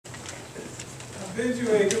Bid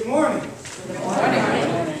you a good morning. Good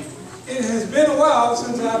morning. It has been a while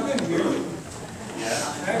since I've been here.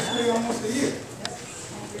 Actually, almost a year.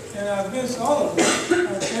 And I've missed all of it.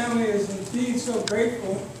 My family is indeed so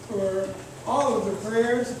grateful for all of the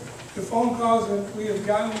prayers, the phone calls that we have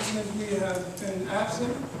gotten since we have been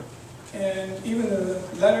absent, and even the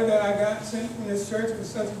letter that I got sent from this church was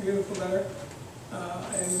such a beautiful letter.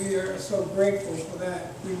 And we are so grateful for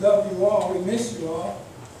that. We love you all. We miss you all.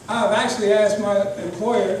 I've actually asked my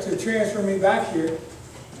employer to transfer me back here.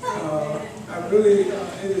 I really,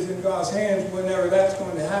 it is in God's hands whenever that's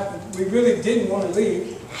going to happen. We really didn't want to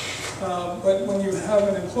leave. But when you have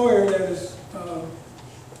an employer that is,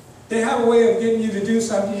 they have a way of getting you to do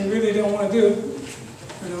something you really don't want to do,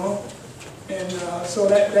 you know. And so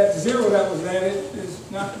that zero that was added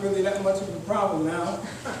is not really that much of a problem now.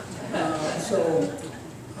 So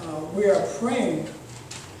we are praying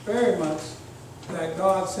very much that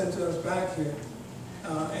God sends us back here.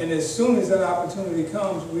 And as soon as that opportunity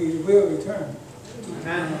comes, we will return.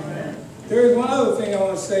 There is one other thing I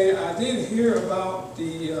want to say. I did hear about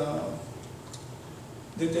the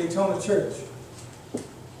Daytona Church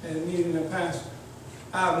and needing a pastor.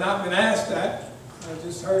 I have not been asked that. I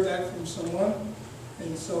just heard that from someone.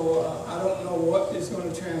 And so I don't know what is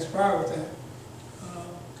going to transpire with that.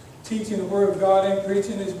 Teaching the Word of God and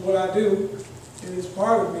preaching is what I do. It is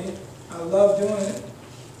part of me. I love doing it.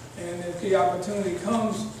 And if the opportunity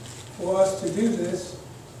comes for us to do this,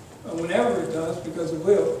 whenever it does, because it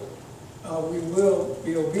will, we will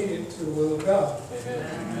be obedient to the will of God.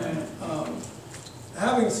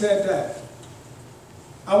 Having said that,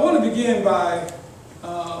 I want to begin by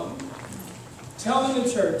telling the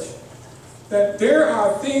church that there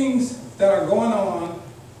are things that are going on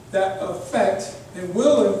that affect and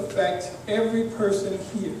will affect every person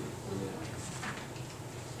here.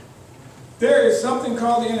 There is something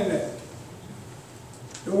called the internet.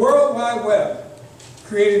 The World Wide Web,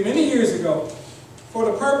 created many years ago for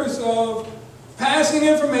the purpose of passing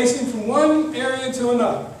information from one area to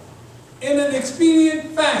another in an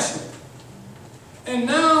expedient fashion. And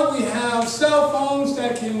now we have cell phones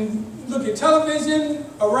that can look at television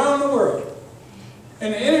around the world.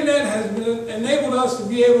 And the internet has enabled us to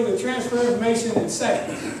be able to transfer information in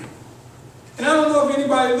seconds. And I don't know if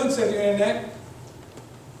anybody looks at the internet,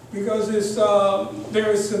 because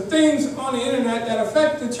there is some things on the internet that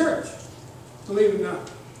affect the church, believe it or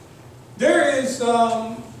not. There is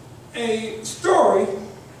a story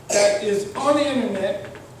that is on the internet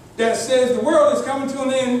that says the world is coming to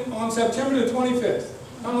an end on September the 25th.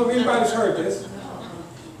 I don't know if anybody's heard this.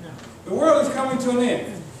 The world is coming to an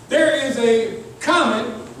end. There is a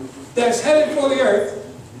comet that's headed for the earth,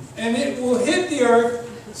 and it will hit the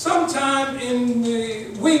earth sometime in the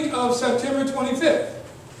week of September 25th.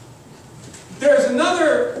 There's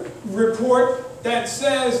another report that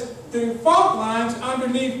says the fault lines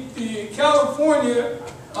underneath the California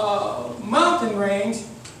mountain range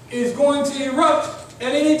is going to erupt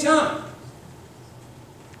at any time.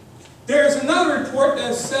 There's another report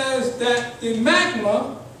that says that the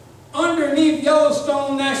magma underneath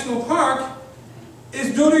Yellowstone National Park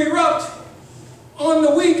is due to erupt on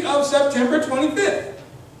the week of September 25th.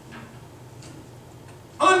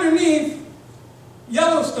 Underneath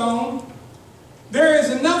Yellowstone, there is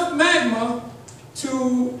enough magma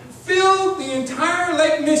to fill the entire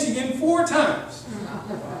Lake Michigan 4 times.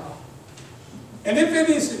 And if it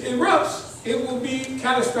erupts, it will be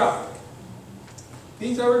catastrophic.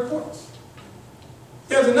 These are reports.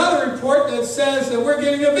 There's another report that says that we're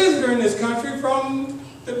getting a visitor in this country from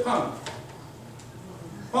the pond.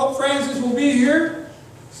 Pope Francis will be here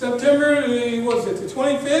September the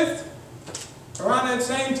 25th, around that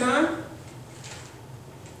same time.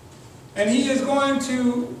 And he is going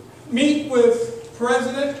to meet with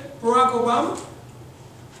President Barack Obama.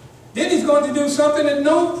 Then he's going to do something that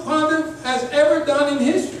no pontiff has ever done in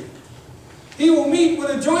history. He will meet with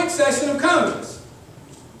a joint session of Congress.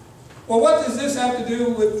 Well, what does this have to do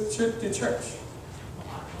with the church?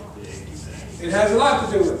 It has a lot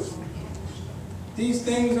to do with it. These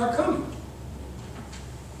things are coming.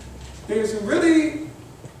 There's some really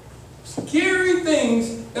scary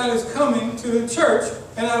things that is coming to the church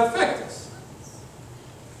and that affect us.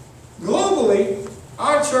 Globally,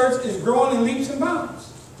 our church is growing in leaps and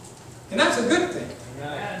bounds. And that's a good thing.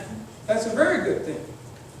 That's a very good thing.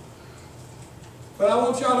 But I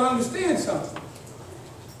want y'all to understand something.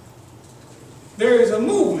 There is a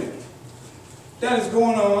movement that is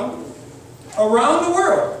going on around the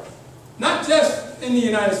world. Not just in the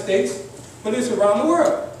United States, but it's around the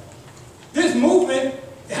world. This movement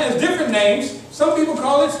has different names. Some people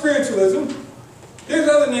call it spiritualism. There's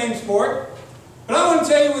other names for it. But I want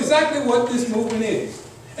to tell you exactly what this movement is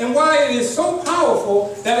and why it is so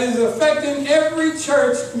powerful that it is affecting every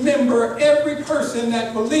church member, every person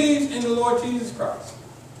that believes in the Lord Jesus Christ.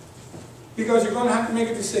 Because you're going to have to make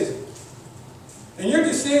a decision. And your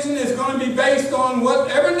decision is going to be based on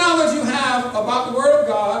whatever knowledge you have about the Word of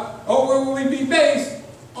God, or will it be based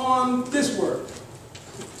on this Word?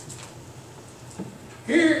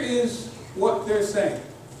 Here is what they're saying.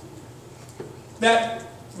 That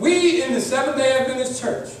we in the Seventh-day Adventist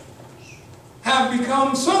Church have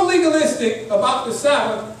become so legalistic about the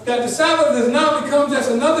Sabbath that the Sabbath has now become just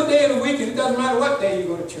another day of the week, and it doesn't matter what day you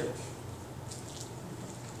go to church.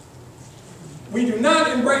 We do not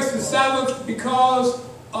embrace the Sabbath because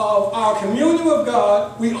of our communion with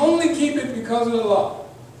God. We only keep it because of the law.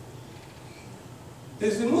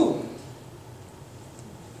 This is the movement.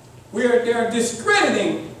 They are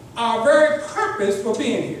discrediting our very purpose for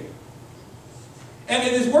being here. And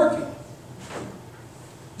it is working.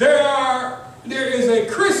 There is a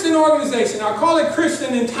Christian organization, I call it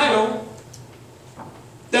Christian in title,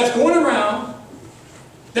 that's going around,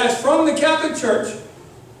 that's from the Catholic Church,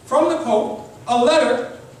 from the Pope, a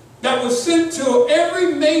letter that was sent to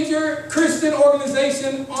every major Christian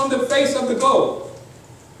organization on the face of the globe.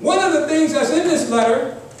 One of the things that's in this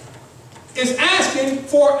letter is asking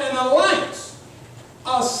for an alliance,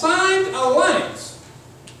 a signed alliance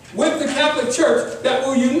with the Catholic Church that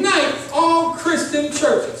will unite all Christian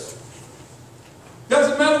churches.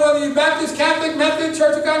 Doesn't matter whether you're Baptist, Catholic, Methodist,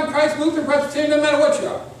 Church of God in Christ, Lutheran, Presbyterian, doesn't matter what you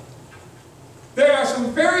are. There are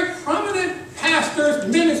some very prominent pastors,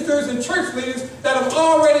 ministers, and church leaders that have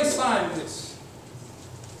already signed this.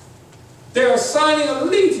 They are signing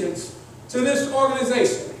allegiance to this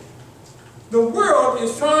organization. The world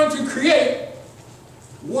is trying to create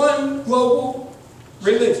one global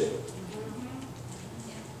religion.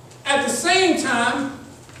 At the same time,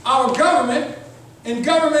 our government and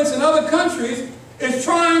governments in other countries is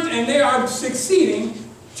trying, and they are succeeding,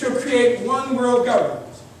 to create one world government.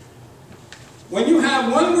 When you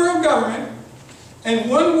have one world government and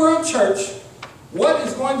one world church, what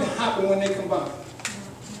is going to happen when they combine?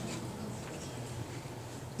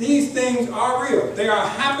 These things are real. They are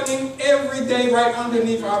happening every day right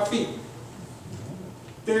underneath our feet.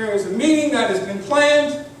 There is a meeting that has been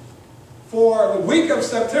planned for the week of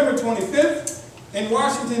September 25th in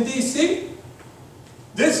Washington, D.C.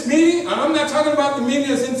 This meeting, and I'm not talking about the meeting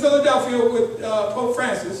that's in Philadelphia with Pope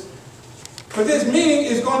Francis, but this meeting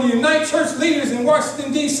is going to unite church leaders in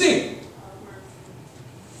Washington, D.C.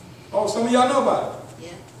 Oh, some of y'all know about it.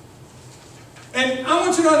 Yeah. And I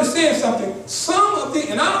want you to understand something. Some of the,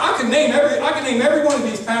 and I can name every one of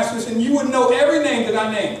these pastors, and you would know every name that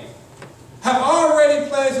I name, have already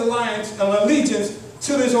pledged alliance and allegiance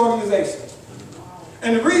to this organization.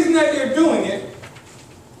 And the reason that they're doing it,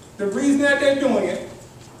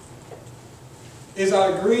 is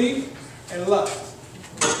out of greed and lust.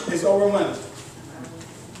 It's over money.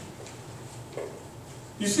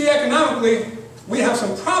 You see, economically, we have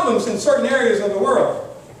some problems in certain areas of the world.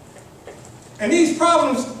 And these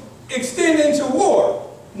problems extend into war,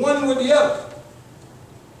 one with the other.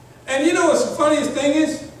 And you know what's the funniest thing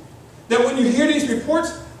is? That when you hear these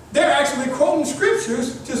reports, they're actually quoting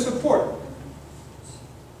scriptures to support it.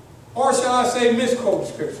 Or shall I say, misquoting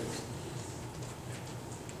scriptures.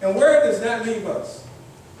 And where does that leave us?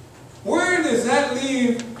 Where does that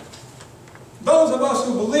leave those of us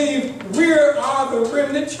who believe we are the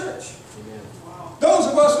remnant church? Wow. Those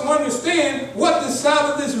of us who understand what the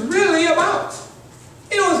Sabbath is really about.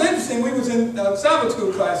 You know, it's interesting. We was in Sabbath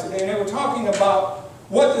school class today, and they were talking about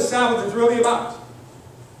what the Sabbath is really about.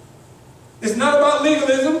 It's not about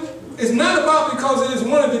legalism. It's not about because it is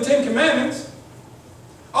one of the 10 Commandments.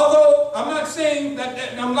 Although I'm not saying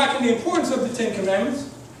that I'm lacking the importance of the 10 Commandments.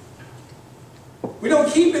 We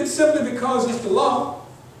don't keep it simply because it's the law.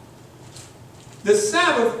 The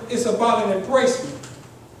Sabbath is about an embracement.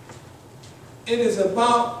 It is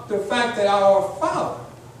about the fact that our Father,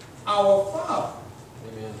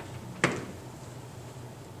 Amen.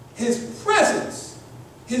 His presence,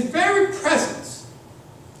 His very presence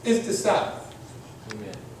is the Sabbath.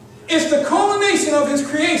 Amen. It's the culmination of His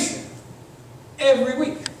creation every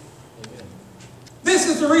week. Amen. This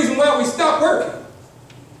is the reason why we stop working.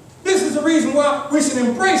 This is the reason why we should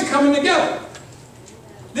embrace coming together.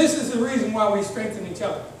 This is the reason why we strengthen each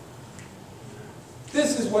other.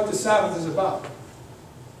 This is what the Sabbath is about.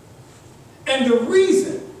 And the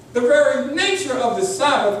reason, the very nature of the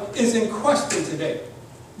Sabbath is in question today,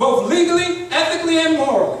 both legally, ethically, and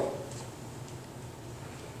morally.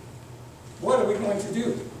 What are we going to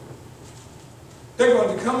do? They're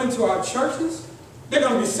going to come into our churches. They're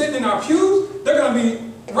going to be sitting in our pews. They're going to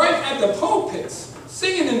be right at the pulpits.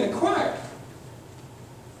 singing in the choir.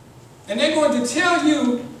 And they're going to tell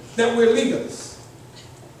you that we're legalists.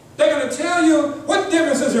 They're going to tell you what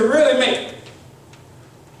difference does it really make.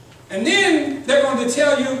 And then they're going to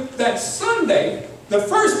tell you that Sunday, the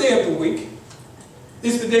first day of the week,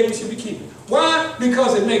 is the day we should be keeping. Why?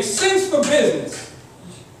 Because it makes sense for business.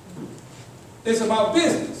 It's about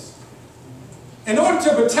business. In order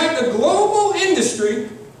to protect the global industry,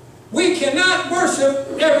 we cannot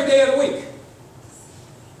worship every day of the week.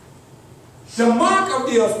 The mark of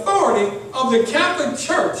the authority of the Catholic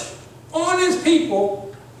Church on His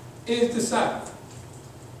people is the Sabbath.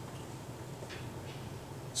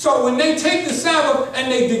 So when they take the Sabbath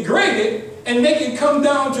and they degrade it and make it come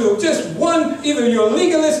down to just one, either you're a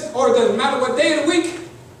legalist or it doesn't matter what day of the week,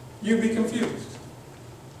 you'd be confused.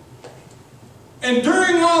 And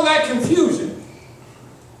during all that confusion,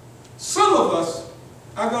 some of us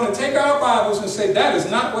are going to take our Bibles and say, that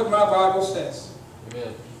is not what my Bible says.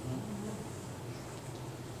 Amen.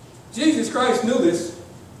 Jesus Christ knew this.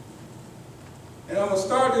 And I'm going to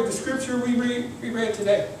start with the scripture we read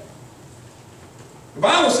today. The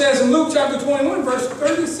Bible says in Luke chapter 21, verse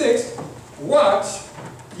 36, watch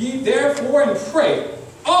ye therefore and pray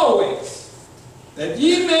always, that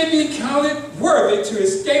ye may be counted worthy to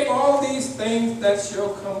escape all these things that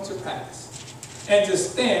shall come to pass, and to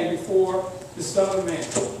stand before the Son of Man.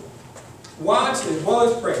 Watch as well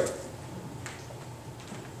as pray.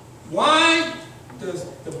 Why does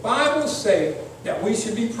the Bible say that we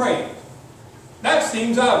should be praying? That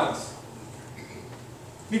seems obvious.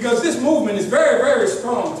 Because this movement is very, very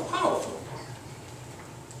strong. It's powerful.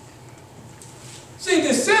 See,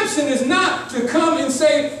 deception is not to come and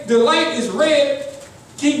say, the light is red,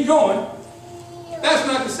 keep going. That's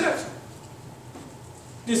not deception.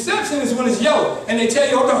 Deception is when it's yellow, and they tell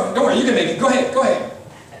you, oh, don't worry, you can make it. Go ahead, go ahead.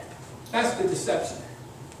 That's the deception.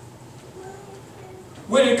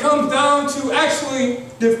 When it comes down to actually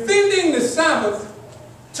defending the Sabbath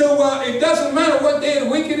to it doesn't matter what day of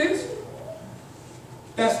the week it is,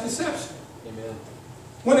 that's deception. Amen.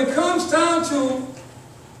 When it comes down to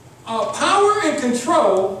power and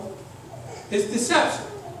control, it's deception.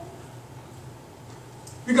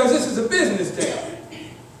 Because this is a business day.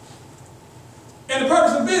 And the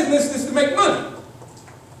purpose of business is to make money.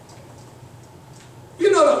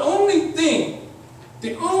 You know, the only thing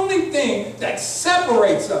that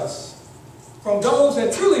separates us from those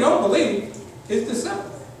that truly don't believe is the Sabbath.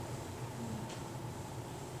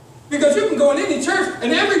 Because you can go in any church,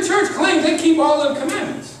 and every church claims they keep all of the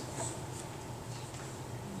commandments.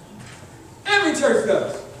 Every church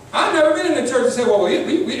does. I've never been in a church and said, well,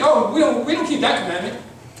 we don't keep that commandment.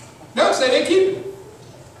 They'll say they keep it.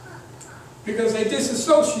 Because they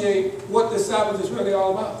disassociate what the Sabbath is really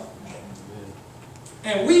all about.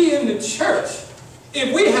 And we in the church,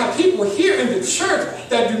 if we have people here in the church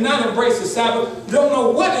that do not embrace the Sabbath, don't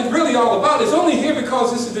know what it's really all about, it's only here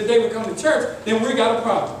because this is the day we come to church, then we got a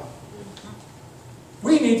problem.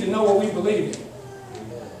 We need to know what we believe in.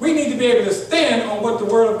 We need to be able to stand on what the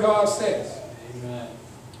Word of God says. Amen.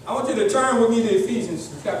 I want you to turn with me to Ephesians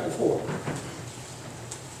chapter 4.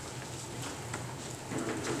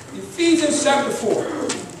 Ephesians chapter 4.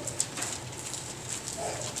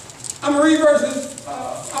 I'm going to read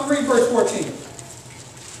verse 14.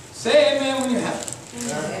 Say amen when you have it.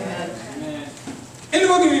 Amen. Amen. In the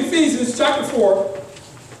book of Ephesians chapter 4,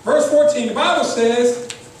 verse 14, the Bible says,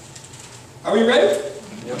 are we ready?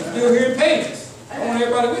 Yep. Still hearing pages. I want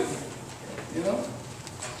everybody with me. You know?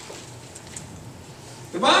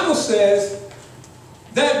 The Bible says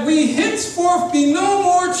that we henceforth be no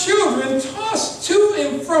more children tossed to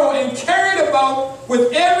and fro and carried about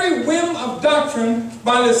with every whim of doctrine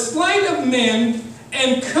by the sleight of men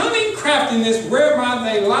and cunning craftiness whereby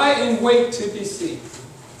they lie in wait to deceive.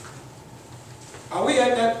 Are we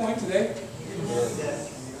at that point today?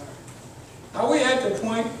 Yes. Are we at the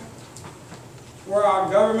point where our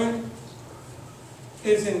government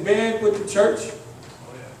is in bed with the church?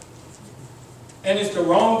 And it's the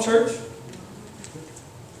wrong church?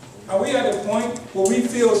 Are we at a point where we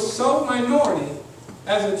feel so minority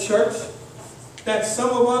as a church that some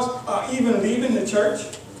of us are even leaving the church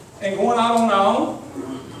and going out on our own?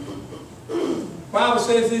 The Bible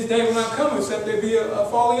says this day will not come except there be a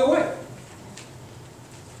falling away.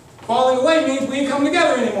 Falling away means we ain't come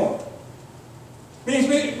together anymore. Means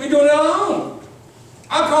we're doing it on our own.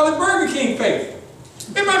 I call it Burger King faith.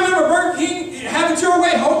 Anybody remember Burger King, have it your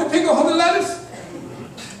way, hold the pickle, hold the lettuce?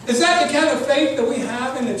 Is that the kind of faith that we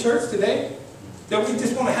have in the church today? That we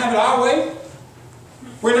just want to have it our way?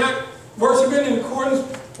 We're not worshiping in accordance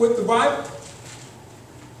with the Bible?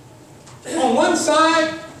 On one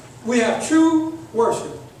side, we have true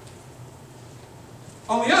worship.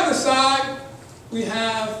 On the other side, we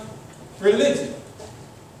have religion.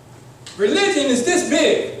 Religion is this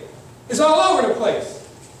big. It's all over the place.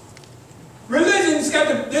 Religion's got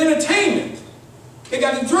the entertainment. They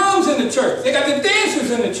got the drums in the church. They got the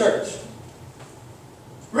dancers in the church.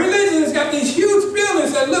 Religion's got these huge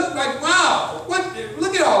buildings that look like, wow,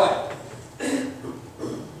 look at all that.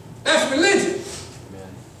 That's religion.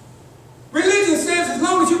 Religion says as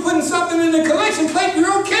long as you're putting something in the collection plate,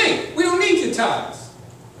 you're okay. We don't need your tithes.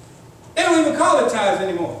 They don't even call it tithes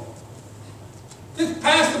anymore. Just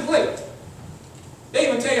pass the plate. They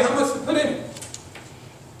even tell you how much to put in it.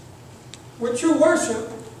 With true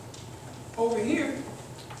worship, over here,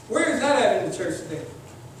 where is that at in the church today?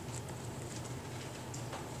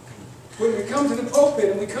 When we come to the pulpit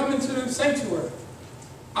and we come into the sanctuary,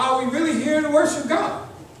 are we really here to worship God?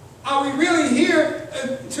 Are we really here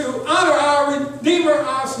to honor our Redeemer,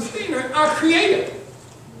 our Sustainer, our Creator?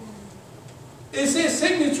 Is His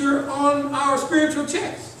signature on our spiritual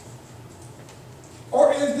checks?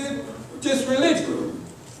 Or is it just religion?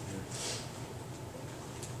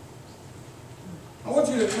 I want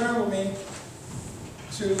you to turn with me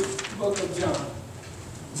to the book of John.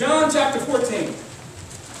 John chapter 14.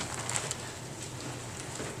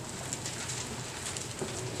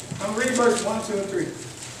 I'm reading verse 1, 2, and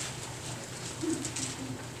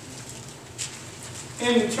 3.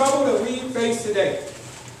 In the trouble that we face today,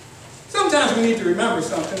 sometimes we need to remember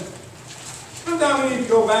something. Sometimes we need to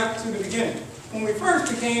go back to the beginning. When we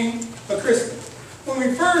first became a Christian, when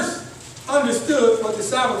we first understood what the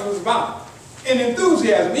Sabbath was about, and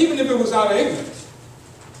enthusiasm, even if it was out of ignorance.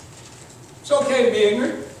 It's okay to be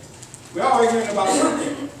ignorant. We're all ignorant about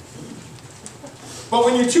something. But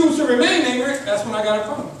when you choose to remain ignorant, that's when I got a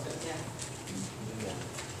problem.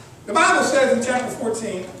 The Bible says in chapter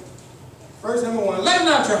 14, verse number 1, let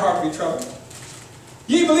not your heart be troubled.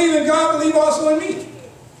 Ye believe in God, believe also in me.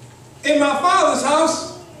 In my Father's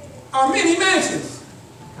house are many mansions.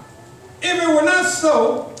 If it were not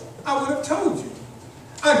so, I would have told you.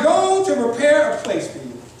 I go to prepare a place for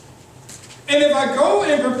you. And if I go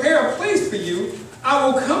and prepare a place for you, I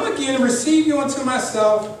will come again and receive you unto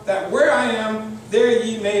myself, that where I am, there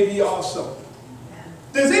ye may be also.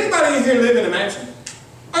 Does anybody in here live in a mansion?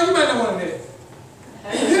 Oh, you might not want to admit it.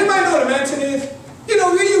 Does anybody know what a mansion is? You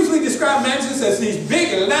know, we usually describe mansions as these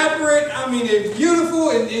big, elaborate, they're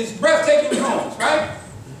beautiful, and it's breathtaking homes, right?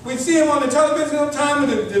 We see them on the television all the time,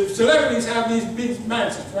 and the celebrities have these big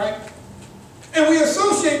mansions, right? And we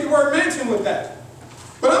associate the word mansion with that.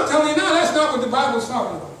 But I'm telling you now, that's not what the Bible is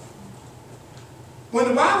talking about. When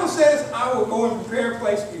the Bible says, I will go and prepare a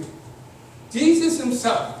place for you, Jesus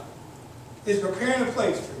Himself is preparing a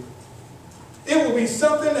place for you. It will be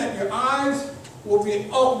something that your eyes will be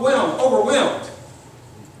overwhelmed.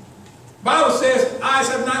 The Bible says, eyes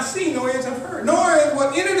have not seen, nor ears have heard, nor is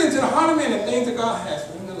what entered into the heart of man the things that God has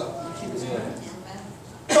for him to love and keep His commandments.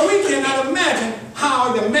 So we cannot imagine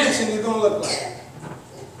how the mansion is going to look like.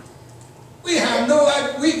 We have no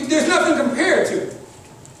idea. There's nothing compared to it.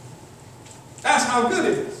 That's how good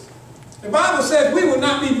it is. The Bible says we will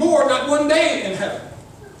not be bored not one day in heaven.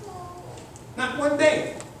 Not one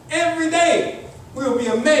day. Every day we will be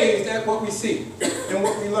amazed at what we see and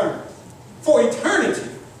what we learn. For eternity.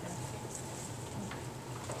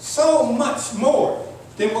 So much more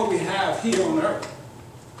than what we have here on earth.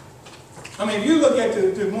 If you look at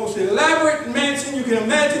the most elaborate mansion you can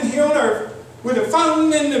imagine here on earth, with a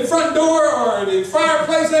fountain in the front door or the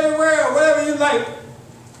fireplace everywhere or whatever you like,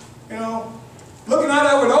 looking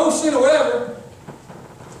out over the ocean or whatever,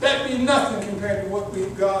 that'd be nothing compared to what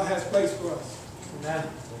God has placed for us. Amen.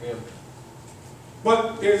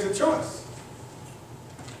 But there's a choice.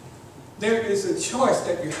 There is a choice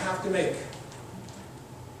that you have to make.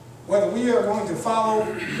 Whether we are going to follow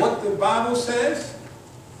what the Bible says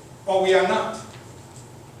or we are not.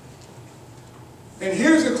 And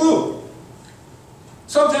here's the clue.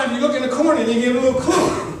 Sometimes you look in the corner and you get a little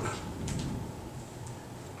clue.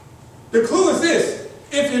 The clue is this.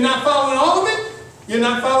 If you're not following all of it, you're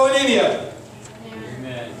not following any of it.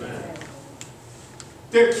 Amen.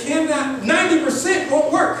 There cannot, 90%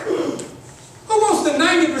 won't work. Who wants to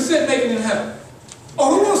 90% make it in heaven?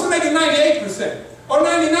 Or who wants to make it 98%? Or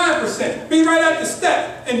 99%? Be right at the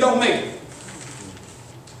step and don't make it.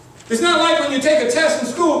 It's not like when you take a test in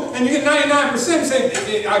school and you get 99% and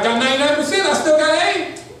say, I got 99%, I still got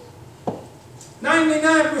an A.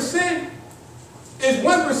 99% is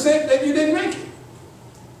 1% that you didn't make it.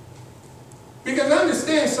 Because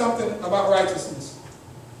understand something about righteousness.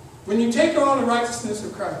 When you take on the righteousness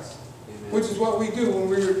of Christ, which is what we do when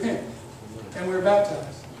we repent and we're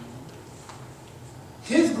baptized,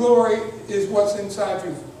 His glory is what's inside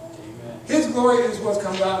you. His glory is what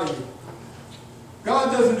comes out of you.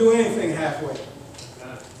 God doesn't do anything halfway.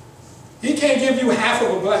 He can't give you half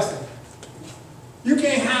of a blessing. You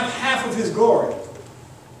can't have half of His glory.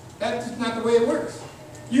 That's just not the way it works.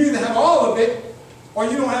 You either have all of it or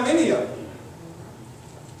you don't have any of it.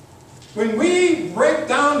 When we break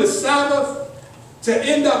down the Sabbath to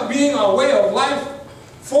end up being our way of life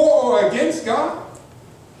for or against God,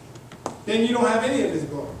 then you don't have any of His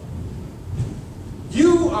glory.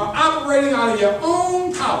 You are operating out of your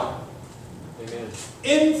own power. Amen.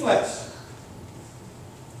 In flesh.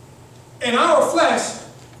 And our flesh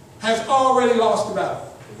has already lost the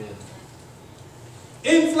battle. Amen.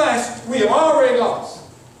 In flesh, we have already lost.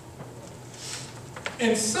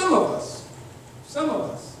 And some of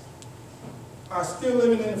us are still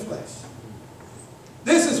living in the flesh.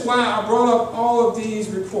 This is why I brought up all of these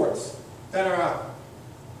reports that are out.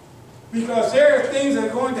 Because there are things that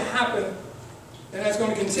are going to happen, and that's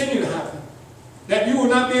going to continue to happen, that you will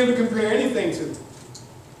not be able to compare anything to.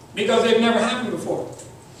 Because they've never happened before.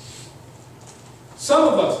 Some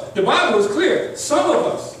of us, the Bible is clear, some of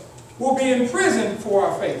us will be in prison for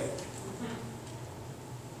our faith.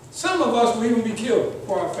 Some of us will even be killed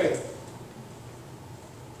for our faith.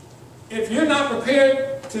 If you're not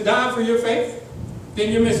prepared to die for your faith,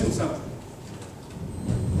 then you're missing something.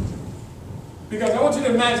 Because I want you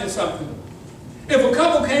to imagine something. If a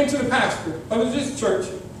couple came to the pastor of this church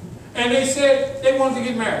and they said they wanted to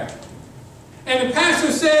get married, and the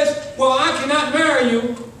pastor says, well, I cannot marry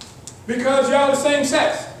you because y'all the same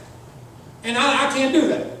sex, and I can't do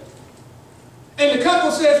that. And the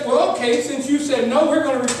couple says, well, okay, since you said no, we're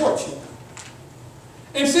going to report you.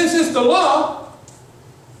 And since it's the law,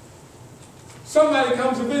 somebody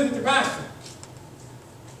comes to visit the pastor.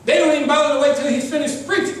 They don't even bother to wait till he's finished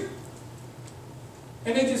preaching.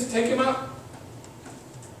 And they just take him out.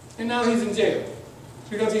 And now he's in jail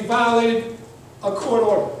because he violated a court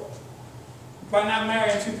order by not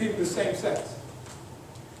marrying two people of the same sex.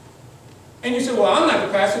 And you say, well, I'm not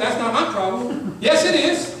the pastor. That's not my problem. Yes, it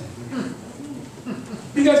is.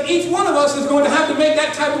 Because each one of us is going to have to make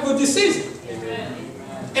that type of a decision. Amen.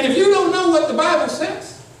 And if you don't know what the Bible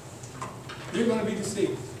says, you're going to be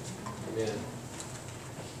deceived. Amen.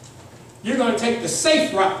 You're going to take the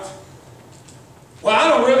safe route. Well, I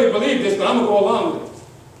don't really believe this, but I'm going to go along with it.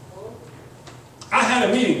 I had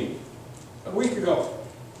a meeting a week ago.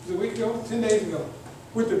 Was it a week ago? 10 days ago.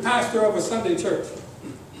 With the pastor of a Sunday church.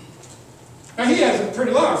 Now, he has a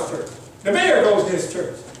pretty large church. The mayor goes to his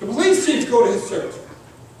church. The police chiefs go to his church.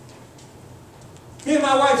 Me and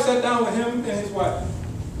my wife sat down with him and his wife.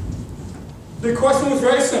 The question was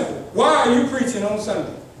very simple. Why are you preaching on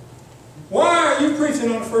Sunday? Why are you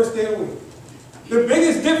preaching on the first day of the week? The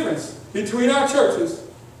biggest difference between our churches,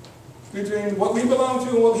 between what we belong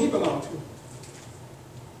to and what he belonged to,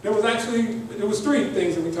 there was three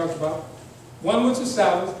things that we talked about. One was the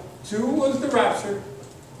Sabbath, two was the rapture,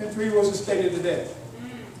 and three was the state of the dead.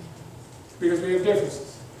 Because we have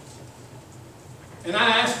differences. And I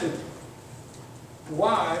asked him,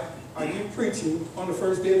 why are you preaching on the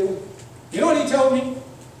first day of the week? You know what he told me?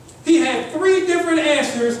 He had 3 different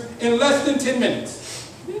answers in less than 10 minutes.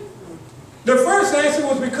 The first answer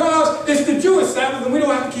was because it's the Jewish Sabbath and we don't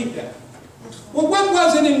have to keep that. Well, what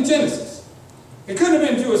was it in Genesis? It couldn't have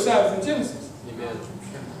been Jewish Sabbath in Genesis. Amen.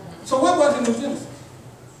 So what was it in Genesis?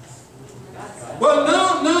 Well,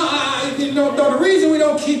 no, the reason we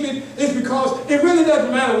don't keep it is because it really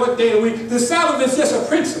doesn't matter what day of the week. The Sabbath is just a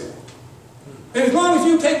principle. And as long as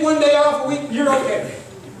you take one day off a week, you're okay.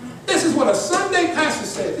 This is what a Sunday pastor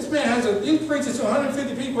said. This man he preaches to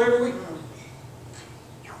 150 people every week.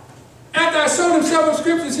 After I showed him several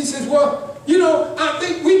scriptures, he says, well, you know, I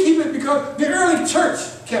think we keep it because the early church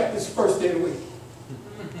kept this first day of the week.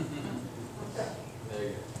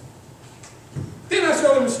 Then I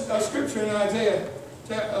showed him a scripture in Isaiah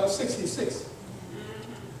 66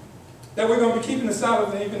 that we're going to be keeping the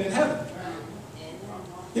Sabbath even in heaven.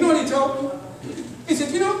 You know what he told me? He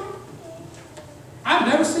said, you know, I've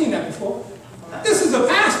never seen that before. This is a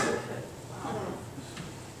pastor.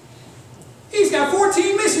 He's got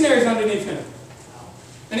 14 missionaries underneath him.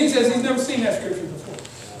 And he says he's never seen that scripture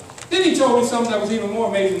before. Then he told me something that was even more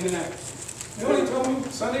amazing than that. You know what he told me?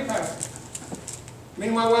 Sunday pastor. Me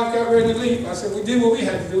and my wife got ready to leave. I said, we did what we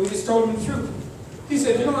had to do. We just told him the truth. He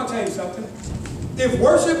said, you know, I'll tell you something. If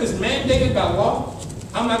worship is mandated by law,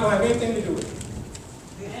 I'm not going to have anything to do with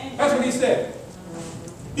it. That's what he said.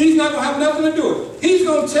 He's not going to have nothing to do with it. He's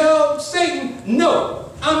going to tell Satan, no,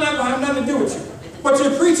 I'm not going to have nothing to do with you. But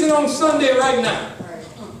you're preaching on Sunday right now.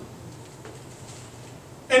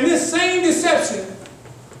 And this same deception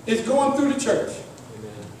is going through the church.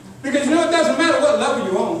 Because you know, it doesn't matter what level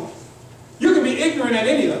you're on. You can be ignorant at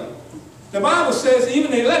any level. The Bible says even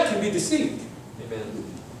the elect can be deceived. Amen.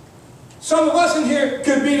 Some of us in here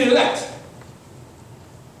could be the elect.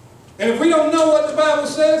 And if we don't know what the Bible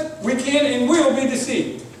says, we can and will be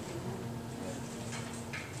deceived.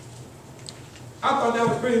 I thought that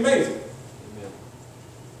was pretty amazing. Amen.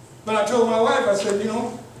 But I told my wife, I said, you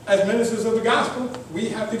know, as ministers of the gospel, we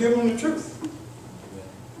have to give them the truth. Amen.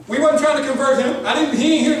 We wasn't trying to convert him.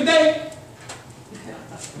 He ain't here today.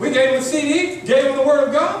 We gave him a CD, gave him the Word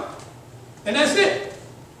of God, and that's it.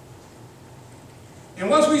 And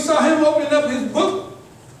once we saw him opening up his book,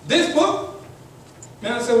 this book,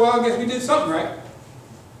 then I said, well, I guess we did something right.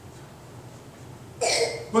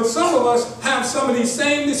 But some of us have some of these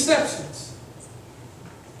same deceptions.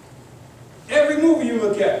 Every movie you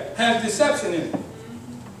look at has deception in it.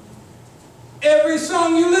 Every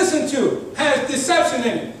song you listen to has deception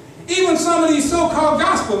in it. Even some of these so-called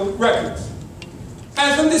gospel records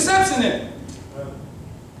has some deception in it.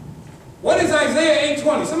 What is Isaiah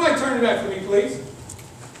 8:20? Somebody turn to that for me, please.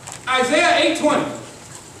 Isaiah 8:20.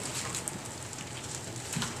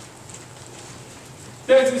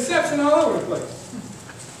 There's deception all over the place.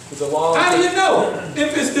 How do you know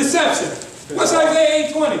if it's deception? What's Isaiah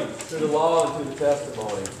 8:20? To the law and to the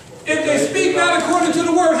testimony. If they speak not according to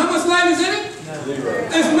the word, how much light is in it? Zero.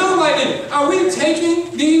 There's no light in it. Are we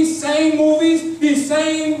taking these same movies, these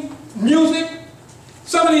same music,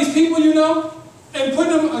 some of these people you know, and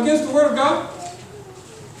putting them against the Word of God?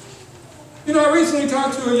 You know, I recently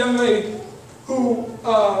talked to a young lady who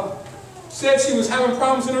said she was having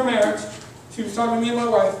problems in her marriage. She was talking to me and my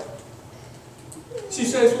wife. She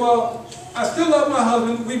says, well, I still love my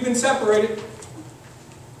husband. We've been separated.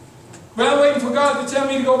 But I'm waiting for God to tell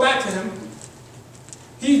me to go back to him.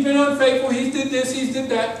 He's been unfaithful. He's did this. He's did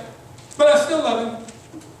that. But I still love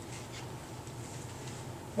him.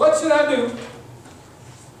 What should I do?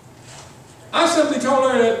 I simply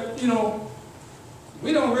told her that, you know,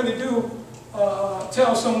 we don't really do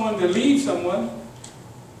tell someone to leave someone.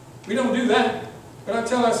 We don't do that. But I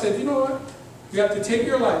tell her, I said, you know what? You have to take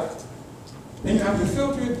your life and you have to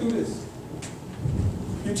filter it through this.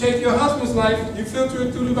 You take your husband's life, you filter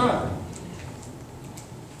it through the Bible.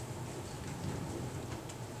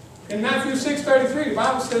 In Matthew 6:33, the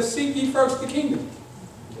Bible says, seek ye first the kingdom.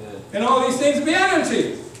 Yeah. And all these things will be added unto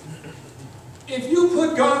you. If you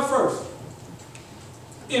put God first,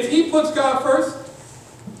 if he puts God first,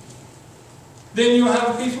 then you'll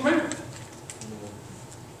have a peaceful marriage.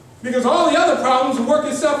 Because all the other problems will work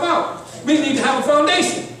itself out. We need to have a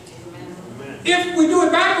foundation. If we do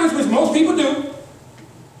it backwards, which most people do,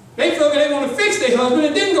 they feel that they want to fix their husband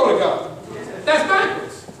and then go to God. That's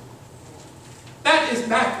backwards. That is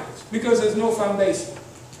backwards because there's no foundation.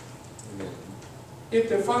 If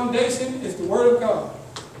the foundation is the Word of God,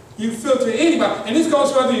 you filter anybody. And this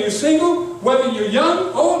goes whether you're single, whether you're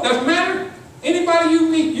young, old, doesn't matter. Anybody you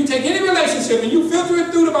meet, you take any relationship and you filter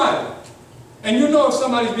it through the Bible. And you know if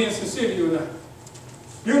somebody's being sincere to you or not.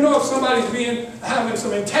 You know if somebody's having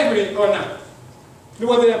some integrity or not.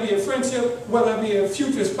 Whether that be a friendship, whether that be a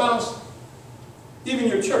future spouse, even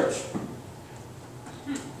your church.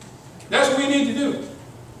 That's what we need to do.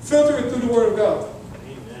 Filter it through the Word of God.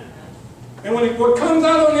 Amen. And what comes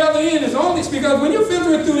out on the other end is only because when you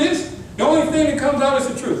filter it through this, the only thing that comes out is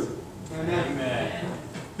the truth. Amen.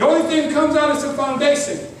 The only thing that comes out is the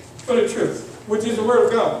foundation for the truth, which is the Word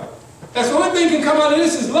of God. That's the only thing that can come out of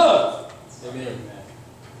this is love. Amen.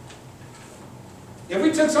 If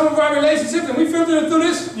we took some of our relationships and we filtered it through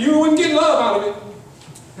this, you wouldn't get love out of it.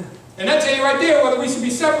 And that tell you right there whether we should be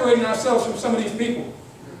separating ourselves from some of these people.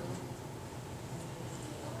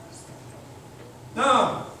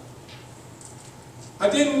 Now, I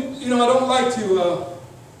don't like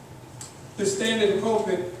to stand in the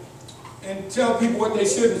pulpit and tell people what they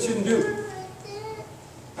should and shouldn't do.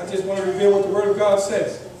 I just want to reveal what the Word of God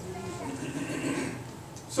says.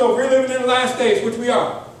 So if we're living in the last days, which we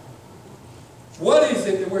are, what is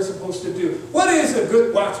it that we're supposed to do? What is a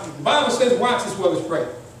good watchman? The Bible says watch as well as pray.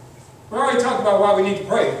 We already talked about why we need to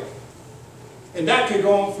pray. And that could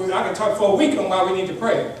go on I could talk for a week on why we need to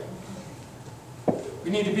pray. We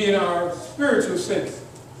need to be in our spiritual sense.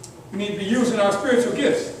 We need to be using our spiritual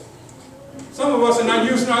gifts. Some of us are not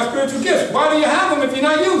using our spiritual gifts. Why do you have them if you're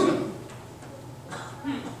not using them?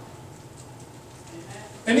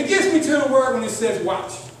 And it gets me to the word when it says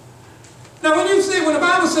watch. Now when the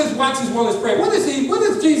Bible says watch as well as pray, what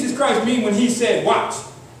does Jesus Christ mean when he said watch?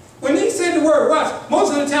 When he said the word watch,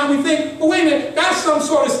 most of the time we think, well, wait a minute, that's some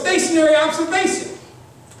sort of stationary observation.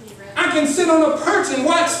 I can sit on a perch and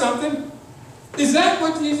watch something. Is that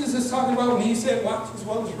what Jesus is talking about when he said watch as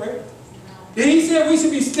well as pray? Did he say we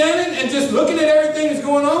should be standing and just looking at everything that's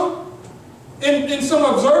going on? in some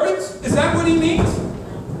observance? Is that what he means?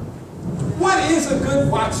 What is a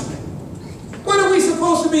good watchman? What are we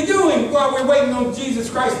supposed to be doing while we're waiting on Jesus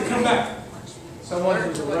Christ to come back? Someone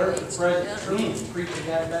who's alert to present truth, preaching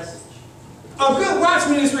that message. A good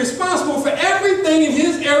watchman is responsible for everything in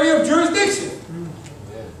his area of jurisdiction.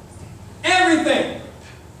 Everything.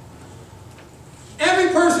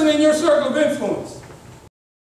 Every person in your circle of influence.